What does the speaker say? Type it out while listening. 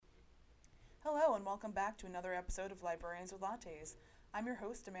Hello, and welcome back to another episode of Librarians with Lattes. I'm your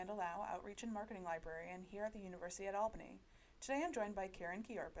host, Amanda Lau, Outreach and Marketing Librarian here at the University at Albany. Today I'm joined by Karen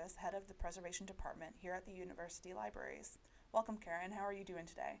Kiorpis, Head of the Preservation Department here at the University Libraries. Welcome, Karen. How are you doing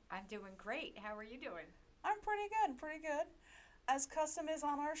today? I'm doing great. How are you doing? I'm pretty good. As custom is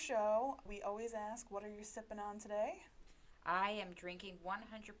on our show, we always ask, what are you sipping on today? I am drinking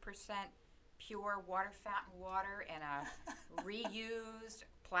 100% pure water fountain water in a reused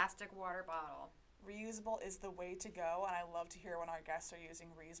plastic water bottle. Reusable is the way to go, and I love to hear when our guests are using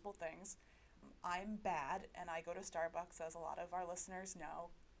reusable things. I'm bad, and I go to Starbucks, as a lot of our listeners know,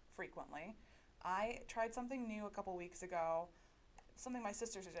 frequently. I tried something new a couple weeks ago, something my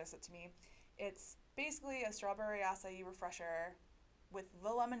sister suggested to me. It's basically a strawberry acai refresher with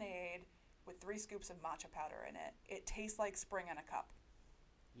the lemonade with 3 scoops of matcha powder in it. It tastes like spring in a cup.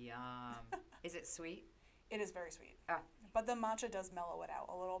 Yum. Is it sweet? It is very sweet. Ah. But the matcha does mellow it out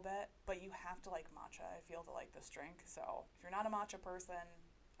a little bit, but you have to like matcha, I feel, to like this drink. So if you're not a matcha person,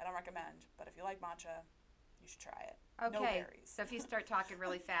 I don't recommend. But if you like matcha, you should try it. Okay. No berries. So if you start talking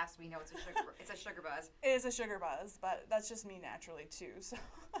really fast, we know it's a sugar buzz. It is a sugar buzz, but that's just me naturally too. So,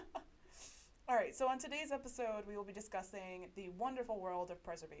 all right. So on today's episode, we will be discussing the wonderful world of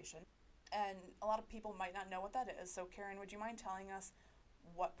preservation, and a lot of people might not know what that is. So Karen, would you mind telling us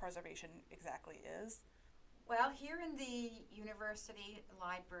what preservation exactly is? Well, here in the university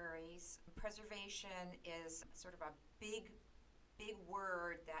libraries, preservation is sort of a big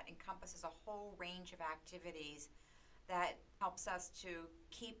word that encompasses a whole range of activities that helps us to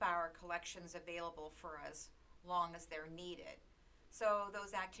keep our collections available for as long as they're needed. So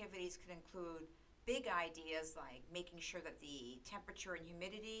those activities can include big ideas like making sure that the temperature and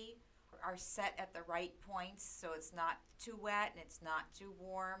humidity are set at the right points so it's not too wet and it's not too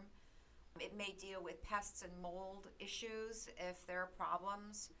warm. It may deal with pests and mold issues if there are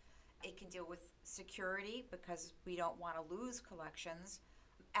problems. It can deal with security because we don't want to lose collections.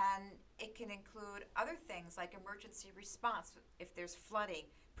 And it can include other things like emergency response if there's flooding,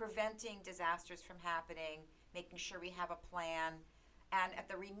 preventing disasters from happening, making sure we have a plan. And at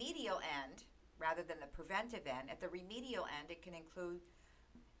the remedial end, rather than the preventive end, at the remedial end, it can include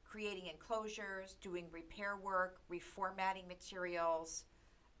creating enclosures, doing repair work, reformatting materials,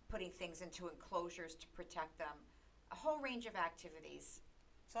 putting things into enclosures to protect them, a whole range of activities.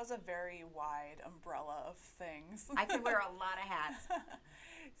 So that's a very wide umbrella of things. I can wear a lot of hats.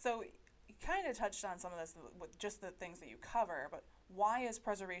 So you kind of touched on some of this with just the things that you cover, but why is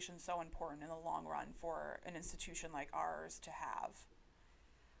preservation so important in the long run for an institution like ours to have?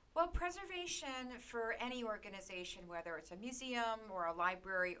 Well, preservation for any organization, whether it's a museum or a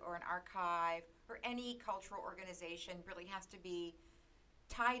library or an archive or any cultural organization, really has to be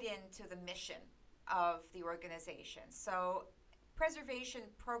tied into the mission of the organization. So preservation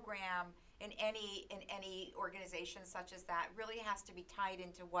program in any organization such as that really has to be tied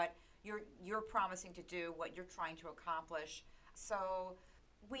into what you're promising to do, what you're trying to accomplish. So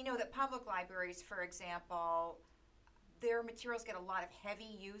we know that public libraries, for example, their materials get a lot of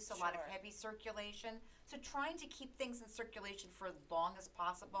heavy use, a lot of heavy circulation. So trying to keep things in circulation for as long as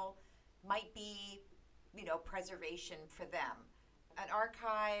possible might be, preservation for them. At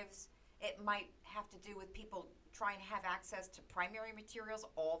archives, it might have to do with people trying to have access to primary materials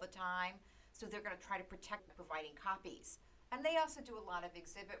all the time, so they're going to try to protect providing copies. And they also do a lot of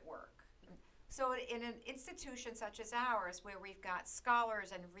exhibit work. So in an institution such as ours, where we've got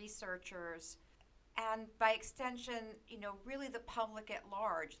scholars and researchers, and by extension, really the public at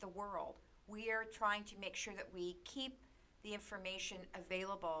large, the world, we are trying to make sure that we keep the information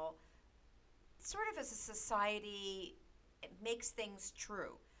available, sort of as a society. It makes things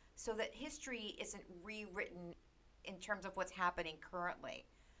true so that history isn't rewritten in terms of what's happening currently.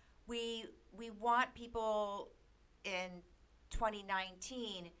 We want people in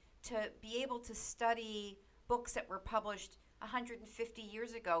 2019 to be able to study books that were published 150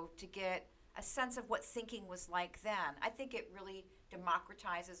 years ago to get a sense of what thinking was like then. I think it really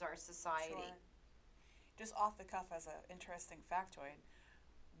democratizes our society. Sure. Just off the cuff as an interesting factoid,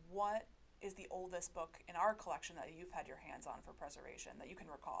 what is the oldest book in our collection that you've had your hands on for preservation that you can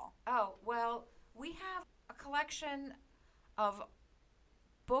recall? Oh, well, we have a collection of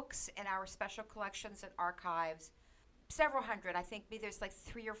books in our special collections and archives, several hundred. I think maybe there's like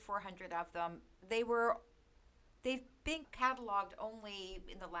 300 or 400 of them. They've been cataloged only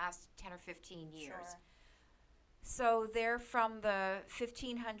in the last 10 or 15 years. Sure. So they're from the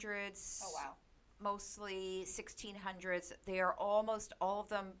 1500s. Oh, wow. Mostly 1600s. They are almost all of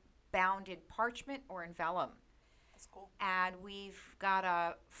them bound in parchment or in vellum. That's cool. And we've got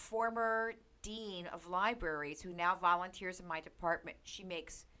a former dean of libraries who now volunteers in my department. She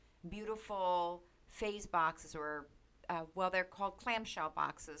makes beautiful phase boxes or, they're called clamshell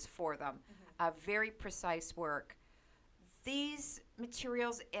boxes for them. Very precise work. These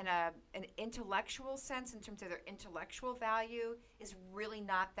materials in an intellectual sense, in terms of their intellectual value, is really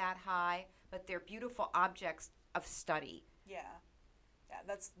not that high, but they're beautiful objects of study. Yeah. Yeah,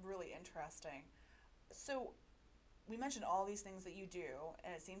 that's really interesting. So we mentioned all these things that you do,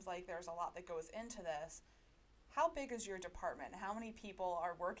 and it seems like there's a lot that goes into this. How big is your department? How many people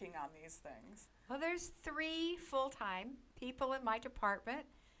are working on these things? Well, there's 3 full-time people in my department.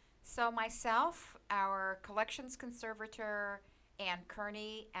 So myself, our collections conservator, Ann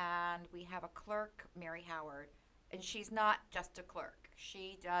Kearney, and we have a clerk, Mary Howard. And she's not just a clerk.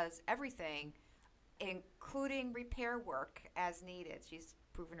 She does everything, including repair work as needed. She's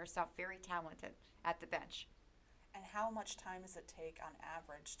proven herself very talented at the bench. And how much time does it take on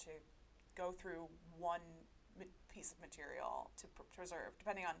average to go through one piece of material to preserve,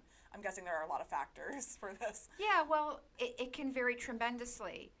 depending on, I'm guessing there are a lot of factors for this. Yeah, well, it can vary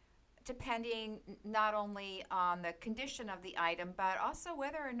tremendously, depending not only on the condition of the item, but also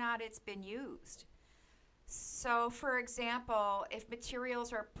whether or not it's been used. So, for example, if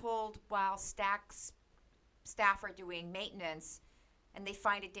materials are pulled while staff are doing maintenance and they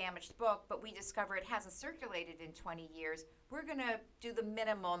find a damaged book, but we discover it hasn't circulated in 20 years, we're going to do the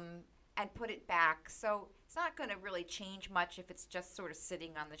minimum and put it back. So it's not going to really change much if it's just sort of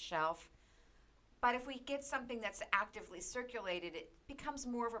sitting on the shelf. But if we get something that's actively circulated, it becomes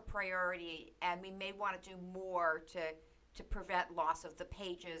more of a priority, and we may want to do more to prevent loss of the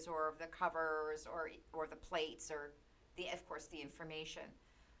pages or of the covers or the plates or, of course, the information.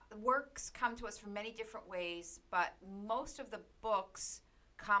 The works come to us from many different ways, but most of the books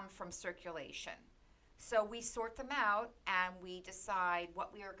come from circulation. So we sort them out and we decide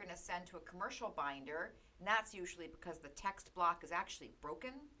what we are going to send to a commercial binder, and that's usually because the text block is actually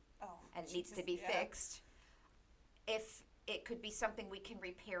broken and needs to be fixed. If it could be something we can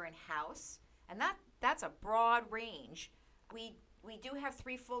repair in-house, and that's a broad range. We do have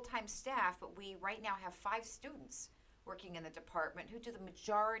 3 full-time staff, but we right now have 5 students working in the department who do the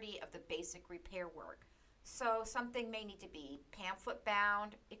majority of the basic repair work. So something may need to be pamphlet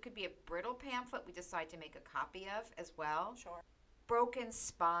bound. It could be a brittle pamphlet we decide to make a copy of as well. Sure. Broken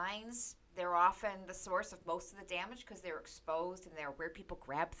spines, they're often the source of most of the damage because they're exposed and they're where people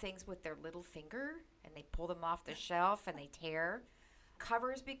grab things with their little finger and they pull them off the shelf and they tear.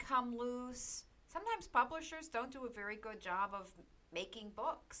 Covers become loose. Sometimes publishers don't do a very good job of making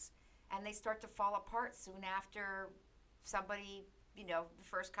books, and they start to fall apart soon after somebody, the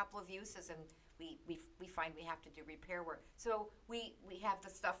first couple of uses, and we find we have to do repair work. So we have the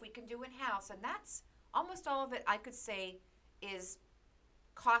stuff we can do in-house, and that's almost all of it, I could say, is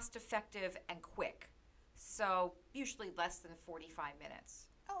cost-effective and quick. So usually less than 45 minutes.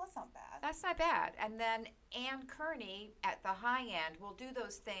 Oh, that's not bad. That's not bad. And then Ann Kearney at the high end will do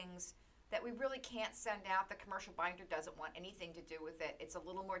those things that we really can't send out. The commercial binder doesn't want anything to do with it. It's a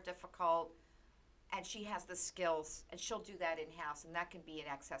little more difficult, and she has the skills, and she'll do that in-house, and that can be in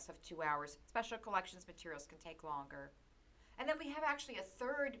excess of 2 hours. Special collections materials can take longer. And then we have actually a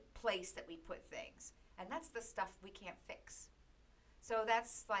third place that we put things, and that's the stuff we can't fix. So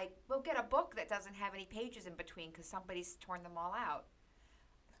that's like, we'll get a book that doesn't have any pages in between because somebody's torn them all out.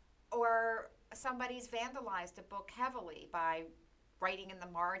 Or somebody's vandalized a book heavily by writing in the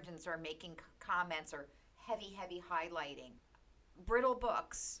margins or making comments or heavy highlighting. Brittle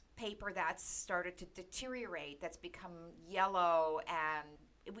books, paper that's started to deteriorate, that's become yellow,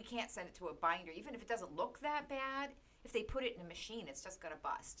 and we can't send it to a binder. Even if it doesn't look that bad, if they put it in a machine, it's just going to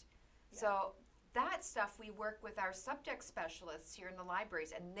bust. Yeah. So that stuff we work with our subject specialists here in the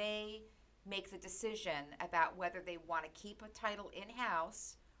libraries, and they make the decision about whether they want to keep a title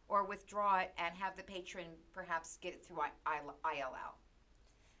in-house or withdraw it and have the patron perhaps get it through ILL.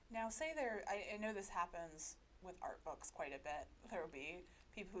 Now, I know this happens with art books quite a bit. There will be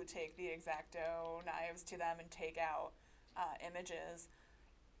people who take the X-Acto knives to them and take out images.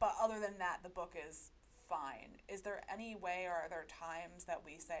 But other than that, the book is fine. Is there any way, or are there times that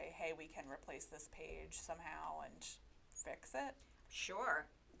we say, hey, we can replace this page somehow and fix it? Sure.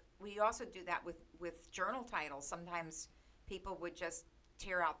 We also do that with journal titles. Sometimes people would just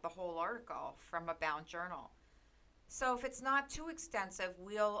tear out the whole article from a bound journal. So if it's not too extensive,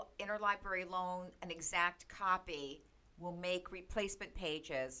 we'll interlibrary loan an exact copy. We'll make replacement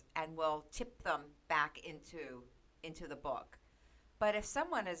pages and we'll tip them back into the book. But if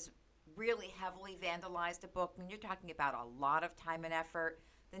someone has really heavily vandalized a book, when you're talking about a lot of time and effort,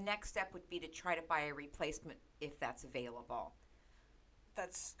 the next step would be to try to buy a replacement if that's available.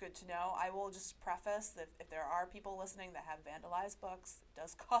 That's good to know. I will just preface that if there are people listening that have vandalized books, it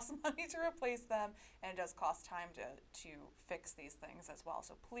does cost money to replace them, and it does cost time to fix these things as well.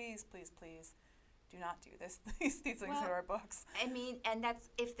 So please, please, please do not do these things to our books. I mean, and that's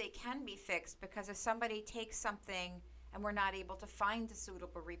if they can be fixed, because if somebody takes something and we're not able to find a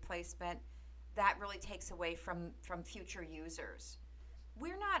suitable replacement, that really takes away from future users.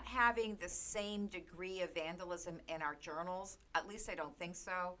 We're not having the same degree of vandalism in our journals, at least I don't think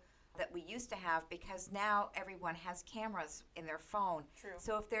so, that we used to have, because now everyone has cameras in their phone. True.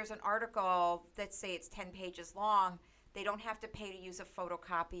 So if there's an article, let's say it's 10 pages long, they don't have to pay to use a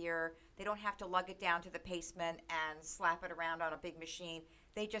photocopier. They don't have to lug it down to the basement and slap it around on a big machine.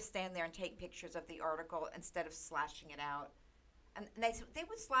 They just stand there and take pictures of the article instead of slashing it out. And they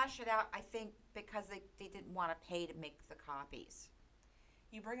would slash it out, I think, because they didn't want to pay to make the copies.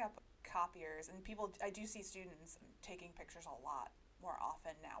 You bring up copiers, and I do see students taking pictures a lot more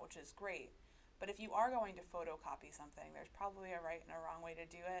often now, which is great. But if you are going to photocopy something, there's probably a right and a wrong way to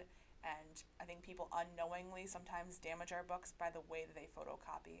do it. And I think people unknowingly sometimes damage our books by the way that they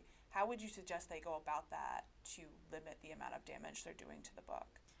photocopy. How would you suggest they go about that to limit the amount of damage they're doing to the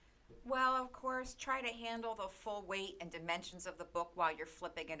book? Well, of course, try to handle the full weight and dimensions of the book while you're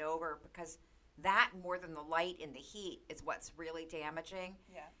flipping it over, because that, more than the light and the heat, is what's really damaging.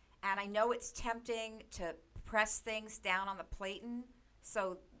 Yeah. And I know it's tempting to press things down on the platen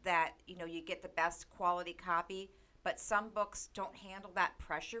so that, you get the best quality copy, but some books don't handle that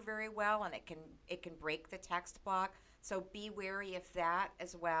pressure very well, and it can break the text block. So be wary of that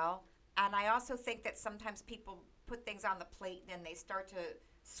as well. And I also think that sometimes people put things on the plate and they start to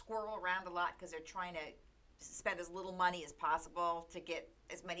squirrel around a lot because they're trying to spend as little money as possible to get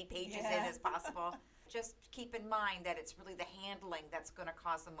as many pages in as possible. Just keep in mind that it's really the handling that's going to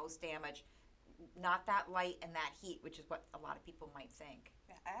cause the most damage, not that light and that heat, which is what a lot of people might think.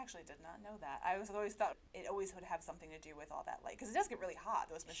 Yeah, I actually did not know that. I always thought it always would have something to do with all that light, because it does get really hot,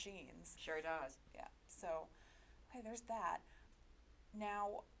 those machines. Sure does. Yeah, so, okay, there's that.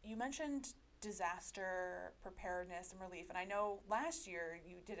 Now, you mentioned disaster preparedness and relief, and I know last year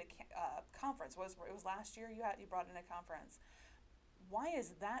you did a conference. It was last year you brought in a conference. Why is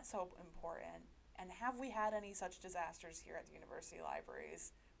that so important? And have we had any such disasters here at the university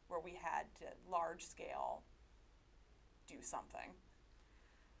libraries where we had to large scale do something?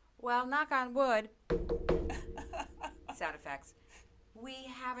 Well, knock on wood. Sound effects. We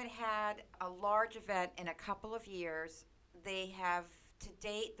haven't had a large event in a couple of years. They have, to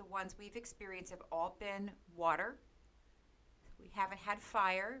date, the ones we've experienced have all been water. We haven't had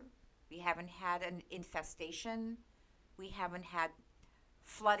fire. We haven't had an infestation. We haven't had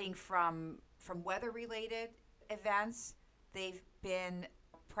flooding from weather-related events. They've been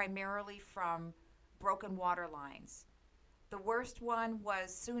primarily from broken water lines. The worst one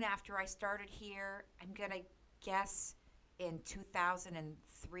was soon after I started here, I'm going to guess in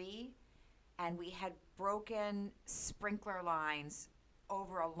 2003, and we had broken sprinkler lines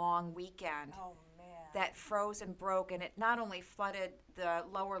over a long weekend. Oh, man. That froze and broke, and it not only flooded the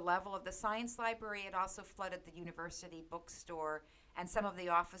lower level of the science library, it also flooded the university bookstore and some of the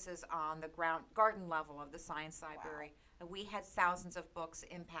offices on the garden level of the science library. Wow. And we had thousands of books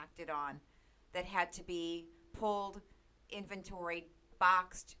impacted on that had to be pulled, inventoried,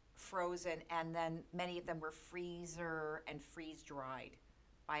 boxed, frozen, and then many of them were freezer and freeze-dried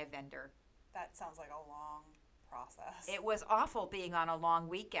by a vendor. That sounds like a long process. It was awful being on a long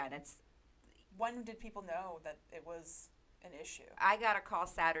weekend. When did people know that it was an issue? I got a call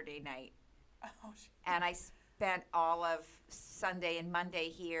Saturday night, and I spent all of Sunday and Monday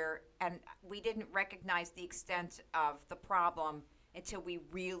here, and we didn't recognize the extent of the problem until we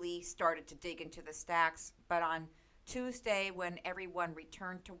really started to dig into the stacks. But on Tuesday, when everyone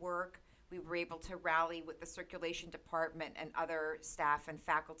returned to work, we were able to rally with the circulation department and other staff and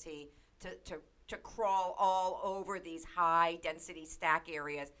faculty to crawl all over these high density stack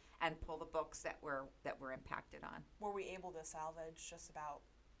areas and pull the books that were impacted on. Were we able to salvage just about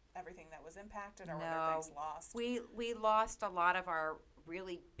everything that was impacted, or No. were there things lost? We lost a lot of our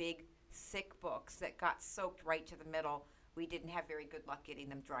really big, thick books that got soaked right to the middle. We didn't have very good luck getting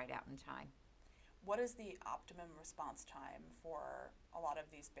them dried out in time. What is the optimum response time for a lot of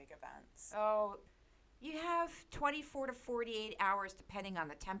these big events? Oh, you have 24 to 48 hours depending on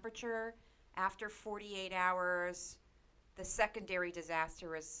the temperature. After 48 hours, the secondary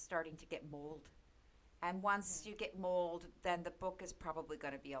disaster is starting to get mold. And once you get mold, then the book is probably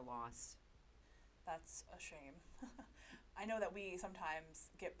going to be a loss. That's a shame. I know that we sometimes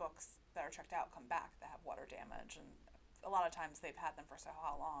get books that are checked out come back that have water damage, and a lot of times they've had them for so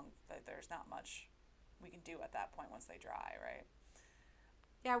how long that there's not much we can do at that point once they dry, right?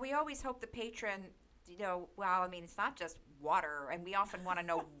 Yeah, we always hope the patron, well, I mean, it's not just water, and we often want to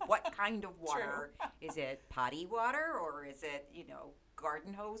know what kind of water. Is it potty water or is it,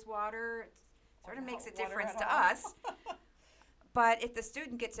 garden hose water? It sort of makes a difference to us. But if the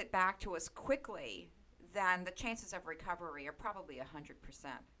student gets it back to us quickly, then the chances of recovery are probably 100%.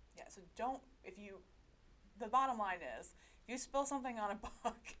 Yeah, so the bottom line is, if you spill something on a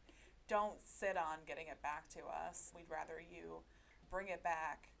book, don't sit on getting it back to us. We'd rather you bring it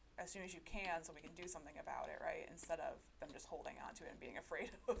back as soon as you can so we can do something about it, right? Instead of them just holding on to it and being afraid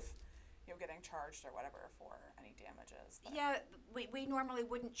of, getting charged or whatever for any damages. But yeah, we normally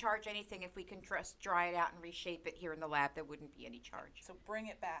wouldn't charge anything if we can just dry it out and reshape it here in the lab. There wouldn't be any charge. So bring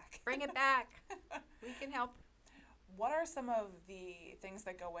it back. Bring it back. We can help. What are some of the things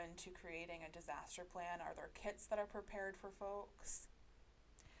that go into creating a disaster plan? Are there kits that are prepared for folks?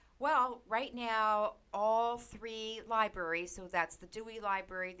 Well, right now, all 3 libraries, so that's the Dewey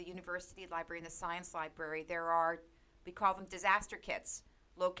Library, the University Library, and the Science Library, we call them disaster kits,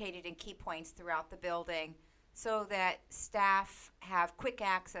 located in key points throughout the building so that staff have quick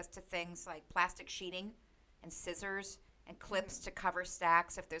access to things like plastic sheeting and scissors and clips to cover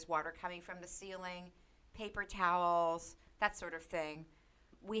stacks if there's water coming from the ceiling, paper towels, that sort of thing.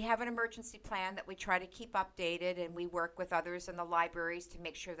 We have an emergency plan that we try to keep updated, and we work with others in the libraries to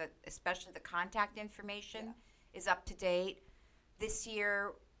make sure that especially the contact information is up to date. This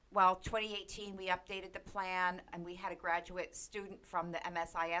year, 2018, we updated the plan, and we had a graduate student from the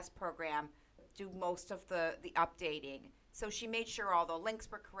MSIS program do most of the updating. So she made sure all the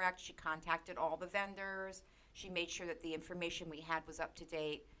links were correct. She contacted all the vendors. She made sure that the information we had was up to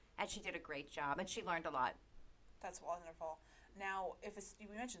date, and she did a great job, and she learned a lot. That's wonderful. Now,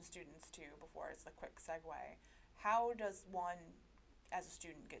 we mentioned students too before, it's the quick segue. How does one, as a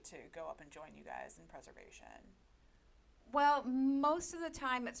student, get to go up and join you guys in preservation? Well, most of the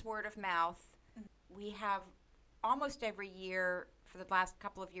time it's word of mouth. Mm-hmm. We have almost every year, for the last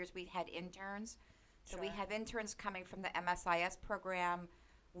couple of years, we've had interns. So we have interns coming from the MSIS program.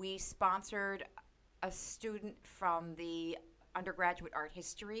 We sponsored a student from the undergraduate art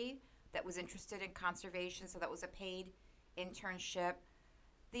history that was interested in conservation, so that was a paid internship.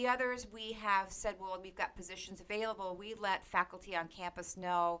 The others, we have said, well, we've got positions available. We let faculty on campus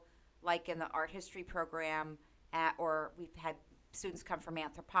know, like in the art history program, or we've had students come from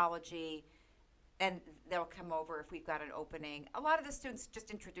anthropology, and they'll come over if we've got an opening. A lot of the students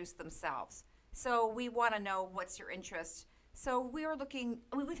just introduce themselves. So we want to know what's your interest. So we are looking,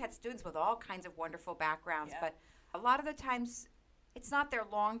 we've had students with all kinds of wonderful backgrounds, but a lot of the times it's not their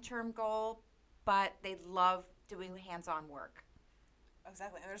long-term goal, but they love doing hands-on work.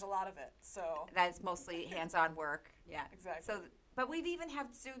 Exactly, and there's a lot of it, so. That's mostly hands-on work, yeah. Exactly. So, but we've even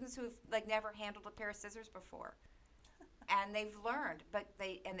had students who've never handled a pair of scissors before, and they've learned,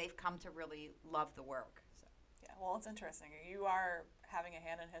 they've come to really love the work. So. Yeah, well, it's interesting. You are having a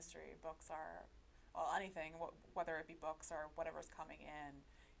hand in history. Books are, anything, whether it be books or whatever's coming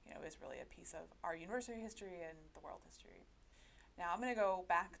in, is really a piece of our university history and the world history. Now, I'm going to go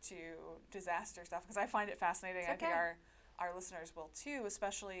back to disaster stuff because I find it fascinating. Okay. I think our listeners will too,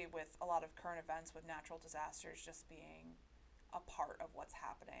 especially with a lot of current events with natural disasters just being a part of what's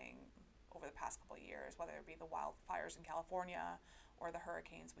happening over the past couple of years, whether it be the wildfires in California or the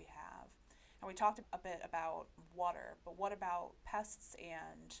hurricanes we have. And we talked a bit about water, but what about pests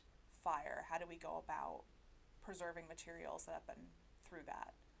and fire? How do we go about preserving materials that have been through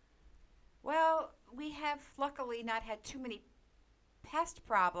that? Well, we have luckily not had too many pest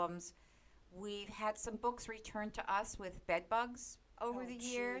problems. We've had some books returned to us with bed bugs over the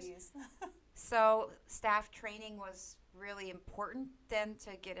years. So staff training was really important then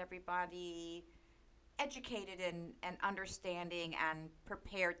to get everybody educated and understanding and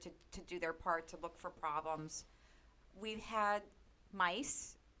prepared to do their part to look for problems. We've had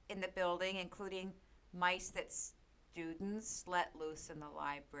mice in the building, including mice that students let loose in the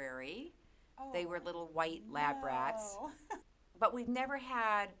library. They were little white lab rats. But we've never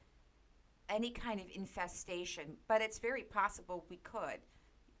had any kind of infestation, but it's very possible we could.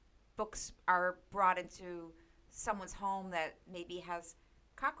 Books are brought into someone's home that maybe has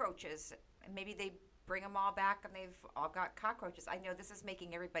cockroaches, and maybe they bring them all back and they've all got cockroaches. I know this is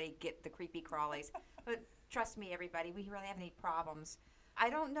making everybody get the creepy crawlies, but trust me, everybody, we really have any problems. I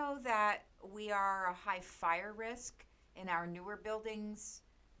don't know that we are a high fire risk in our newer buildings.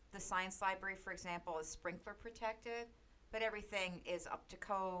 The science library, for example, is sprinkler protected, but everything is up to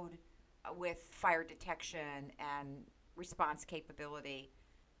code with fire detection and response capability.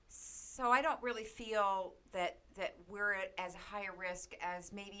 So I don't really feel that we're at as high a risk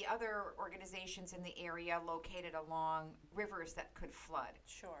as maybe other organizations in the area located along rivers that could flood.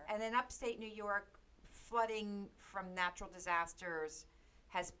 Sure. And in upstate New York, flooding from natural disasters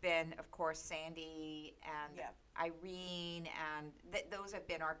has been, of course, Sandy and Yep. Irene, and those have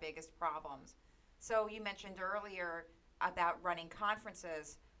been our biggest problems. So you mentioned earlier about running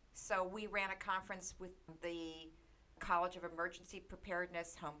conferences. So we ran a conference with the College of Emergency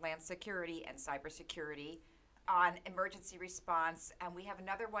Preparedness, Homeland Security, and Cybersecurity on emergency response, and we have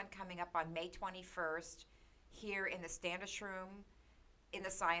another one coming up on May 21st here in the Standish Room in the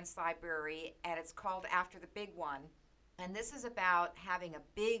Science Library, and it's called After the Big One. And this is about having a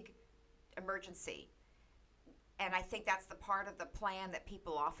big emergency. And I think that's the part of the plan that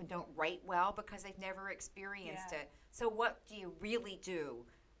people often don't write well because they've never experienced it. So what do you really do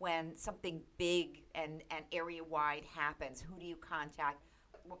when something big and area-wide happens? Who do you contact?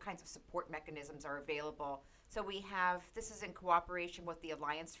 What kinds of support mechanisms are available? So we have, this is in cooperation with the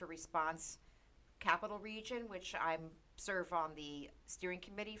Alliance for Response Capital Region, which I serve on the steering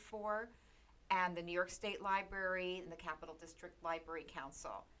committee for, and the New York State Library and the Capital District Library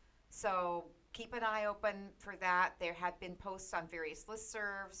Council. So keep an eye open for that. There have been posts on various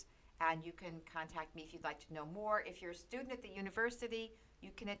listservs, and you can contact me if you'd like to know more. If you're a student at the university, you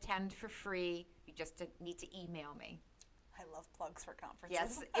can attend for free. You just need to email me. I love plugs for conferences.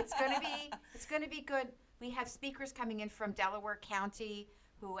 Yes, it's going to be good. We have speakers coming in from Delaware County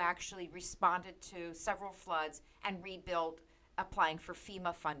who actually responded to several floods and rebuilt, applying for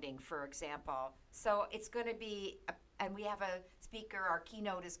FEMA funding, for example. So it's going to be, and we have a speaker, our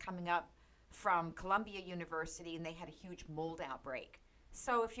keynote is coming up from Columbia University, and they had a huge mold outbreak.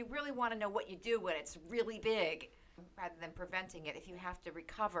 So if you really want to know what you do when it's really big, rather than preventing it, if you have to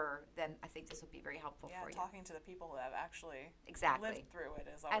recover, then I think this will be very helpful for you. Yeah, talking to the people who have actually exactly lived through it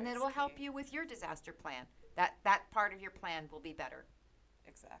is always and it will key. help you with your disaster plan. That part of your plan will be better.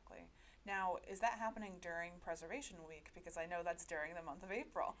 Exactly. Now, is that happening during Preservation Week? Because I know that's during the month of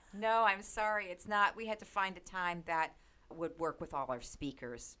April. No, I'm sorry, it's not. We had to find a time that would work with all our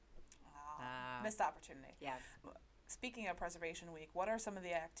speakers. Missed opportunity. Yes. Speaking of Preservation Week, what are some of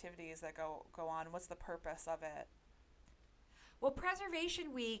the activities that go on? What's the purpose of it? Well,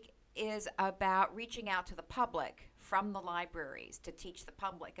 Preservation Week is about reaching out to the public from the libraries to teach the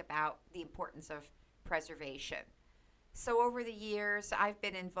public about the importance of preservation. So over the years, I've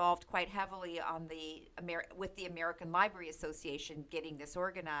been involved quite heavily on with the American Library Association getting this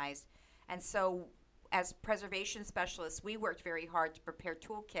organized. And so as preservation specialists, we worked very hard to prepare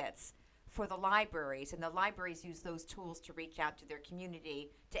toolkits for the libraries, and the libraries use those tools to reach out to their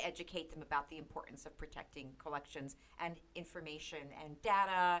community to educate them about the importance of protecting collections and information and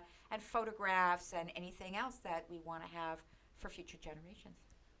data and photographs and anything else that we want to have for future generations.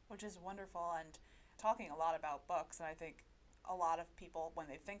 Which is wonderful, and talking a lot about books, and I think a lot of people, when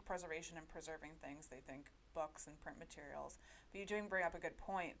they think preservation and preserving things, they think books and print materials. But you do bring up a good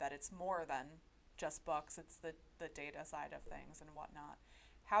point that it's more than just books, it's the data side of things and whatnot.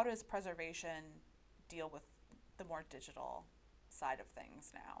 How does preservation deal with the more digital side of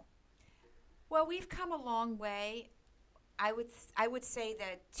things now? Well, we've come a long way. I would say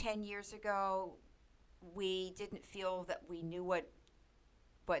that 10 years ago, we didn't feel that we knew what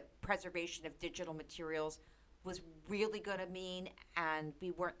preservation of digital materials was really going to mean, and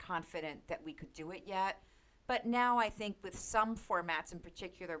we weren't confident that we could do it yet. But now I think with some formats in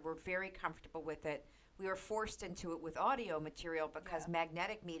particular, we're very comfortable with it. We were forced into it with audio material because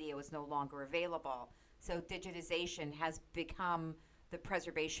magnetic media was no longer available. So digitization has become the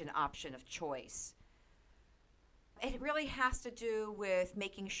preservation option of choice. It really has to do with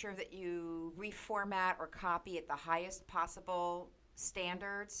making sure that you reformat or copy at the highest possible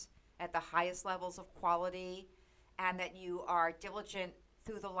standards, at the highest levels of quality, and that you are diligent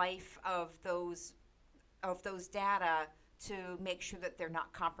through the life of those data to make sure that they're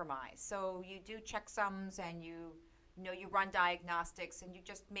not compromised. So you do checksums, and you run diagnostics, and you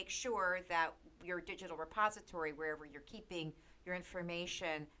just make sure that your digital repository, wherever you're keeping your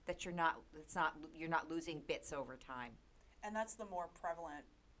information, that you're not losing bits over time. And that's the more prevalent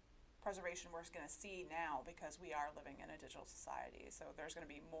preservation we're going to see now, because we are living in a digital society. So there's going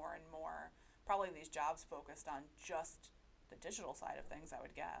to be more and more probably these jobs focused on just the digital side of things, I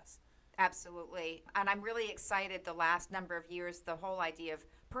would guess. Absolutely. And I'm really excited the last number of years, the whole idea of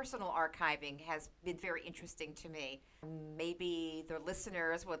personal archiving has been very interesting to me. Maybe the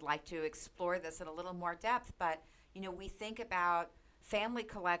listeners would like to explore this in a little more depth, but we think about family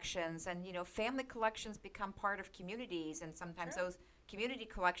collections, and family collections become part of communities, and sometimes those community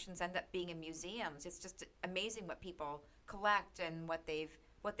collections end up being in museums. It's just amazing what people collect and what they've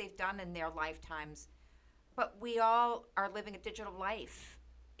what they've done in their lifetimes. But we all are living a digital life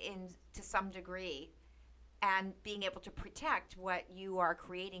to some degree, and being able to protect what you are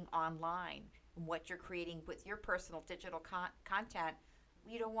creating online and what you're creating with your personal digital content,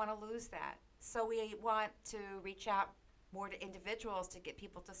 you don't want to lose that. So we want to reach out more to individuals to get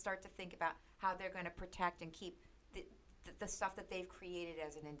people to start to think about how they're going to protect and keep the stuff that they've created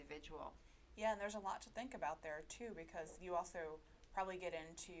as an individual. Yeah, and there's a lot to think about there too, because you also probably get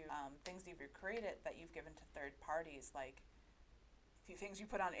into things you've created that you've given to third parties, like things you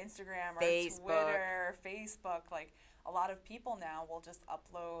put on Instagram or Twitter, Facebook. Like, a lot of people now will just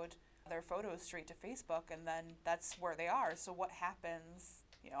upload their photos straight to Facebook, and then that's where they are. So what happens?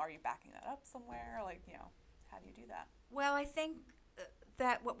 Are you backing that up somewhere? Like, how do you do that? Well, I think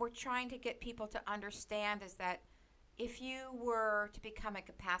that what we're trying to get people to understand is that if you were to become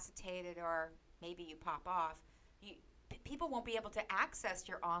incapacitated, or maybe you pop off, people won't be able to access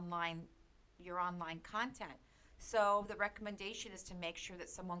your online content. So the recommendation is to make sure that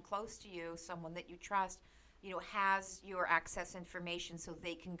someone close to you, someone that you trust, has your access information so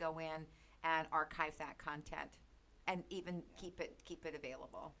they can go in and archive that content and even keep it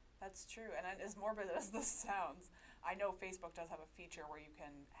available. That's true. And as morbid as this sounds, I know Facebook does have a feature where you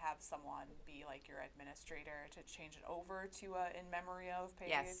can have someone be like your administrator to change it over to a in memory of page.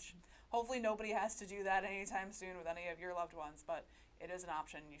 Yes. Hopefully nobody has to do that anytime soon with any of your loved ones, but it is an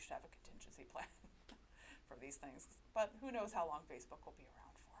option. You should have a contingency plan for these things. But who knows how long Facebook will be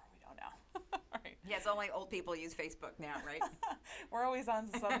around for? We don't know. Right. Yes, only old people use Facebook now, right? We're always on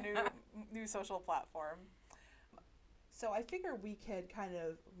some new social platform. So I figure we could kind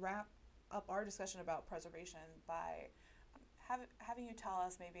of wrap up our discussion about preservation by having you tell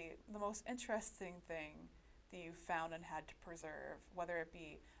us maybe the most interesting thing that you found and had to preserve, whether it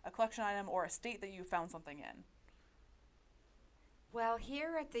be a collection item or a state that you found something in. Well,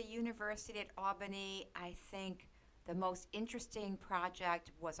 here at the University at Albany, I think the most interesting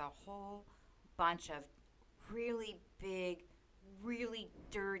project was a whole bunch of really big, really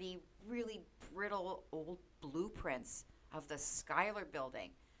dirty, really brittle old blueprints of the Schuyler building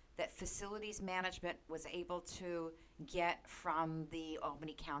that facilities management was able to get from the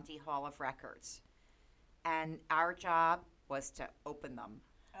Albany County Hall of Records. And our job was to open them.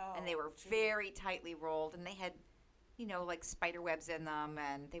 Oh, and they were very tightly rolled, and they had, like spider webs in them,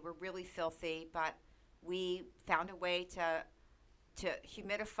 and they were really filthy, but we found a way to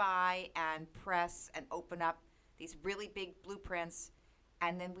humidify and press and open up these really big blueprints,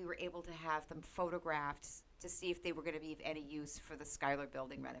 and then we were able to have them photographed to see if they were going to be of any use for the Schuyler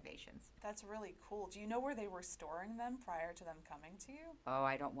building renovations. That's really cool. Do you know where they were storing them prior to them coming to you? Oh,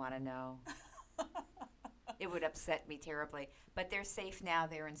 I don't want to know. It would upset me terribly. But they're safe now.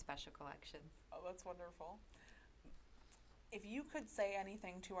 They're in special collections. Oh, that's wonderful. If you could say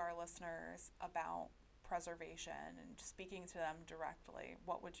anything to our listeners about preservation and speaking to them directly,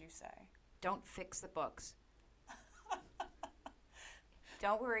 what would you say? Don't fix the books.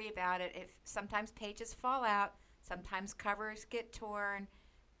 Don't worry about it. If sometimes pages fall out, sometimes covers get torn,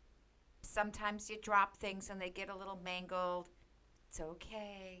 sometimes you drop things and they get a little mangled. It's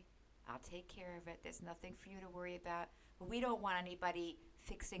okay. I'll take care of it. There's nothing for you to worry about. But we don't want anybody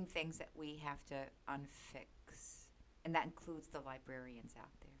fixing things that we have to unfix. And that includes the librarians out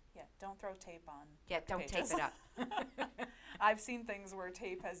there. Yeah, don't throw tape on. Yeah, don't pages. tape it up. I've seen things where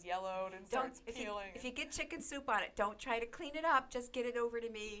tape has yellowed and starts peeling. If you get chicken soup on it, don't try to clean it up. Just get it over to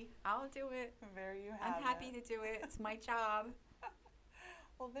me. I'll do it. There you have it. I'm happy to do it. It's my job.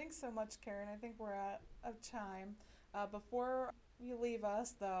 Well, thanks so much, Karen. I think we're out of time. Before you leave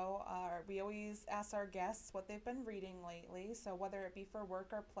us, though, we always ask our guests what they've been reading lately. So whether it be for work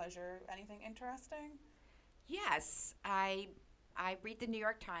or pleasure, anything interesting? Yes, I read the New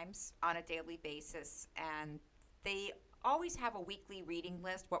York Times on a daily basis, and they always have a weekly reading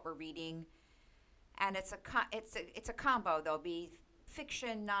list, what we're reading, and it's a combo. There'll be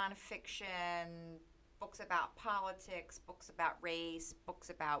fiction, nonfiction, books about politics, books about race, books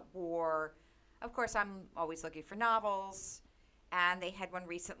about war. Of course, I'm always looking for novels, and they had one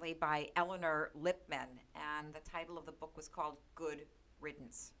recently by Eleanor Lipman, and the title of the book was called Good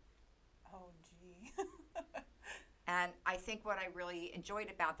Riddance. Oh, gee. And I think what I really enjoyed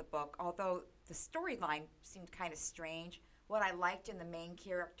about the book, although the storyline seemed kind of strange, what I liked in the main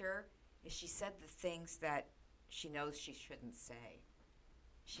character is she said the things that she knows she shouldn't say.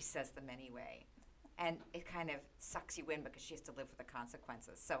 She says them anyway. And it kind of sucks you in because she has to live with the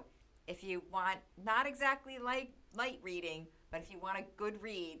consequences. So if you want not exactly light reading, but if you want a good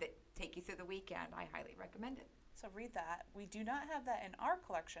read that take you through the weekend, I highly recommend it. So read that. We do not have that in our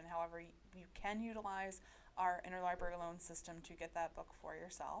collection. However, you can utilize our interlibrary loan system to get that book for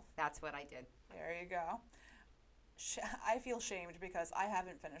yourself. That's what I did. There you go. I feel shamed because I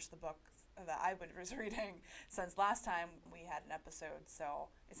haven't finished the book that I was reading since last time we had an episode. So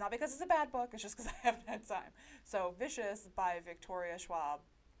it's not because it's a bad book, it's just because I haven't had time. So Vicious by Victoria Schwab.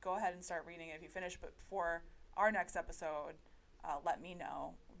 Go ahead and start reading it if you finish, but before our next episode, let me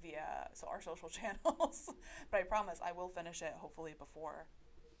know via our social channels. But I promise I will finish it hopefully before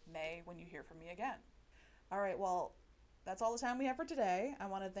May when you hear from me again. All right, well, that's all the time we have for today. I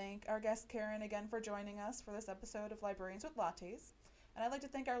want to thank our guest Karen again for joining us for this episode of Librarians with Lattes. And I'd like to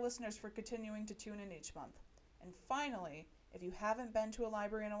thank our listeners for continuing to tune in each month. And finally, if you haven't been to a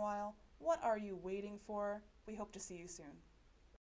library in a while, what are you waiting for? We hope to see you soon.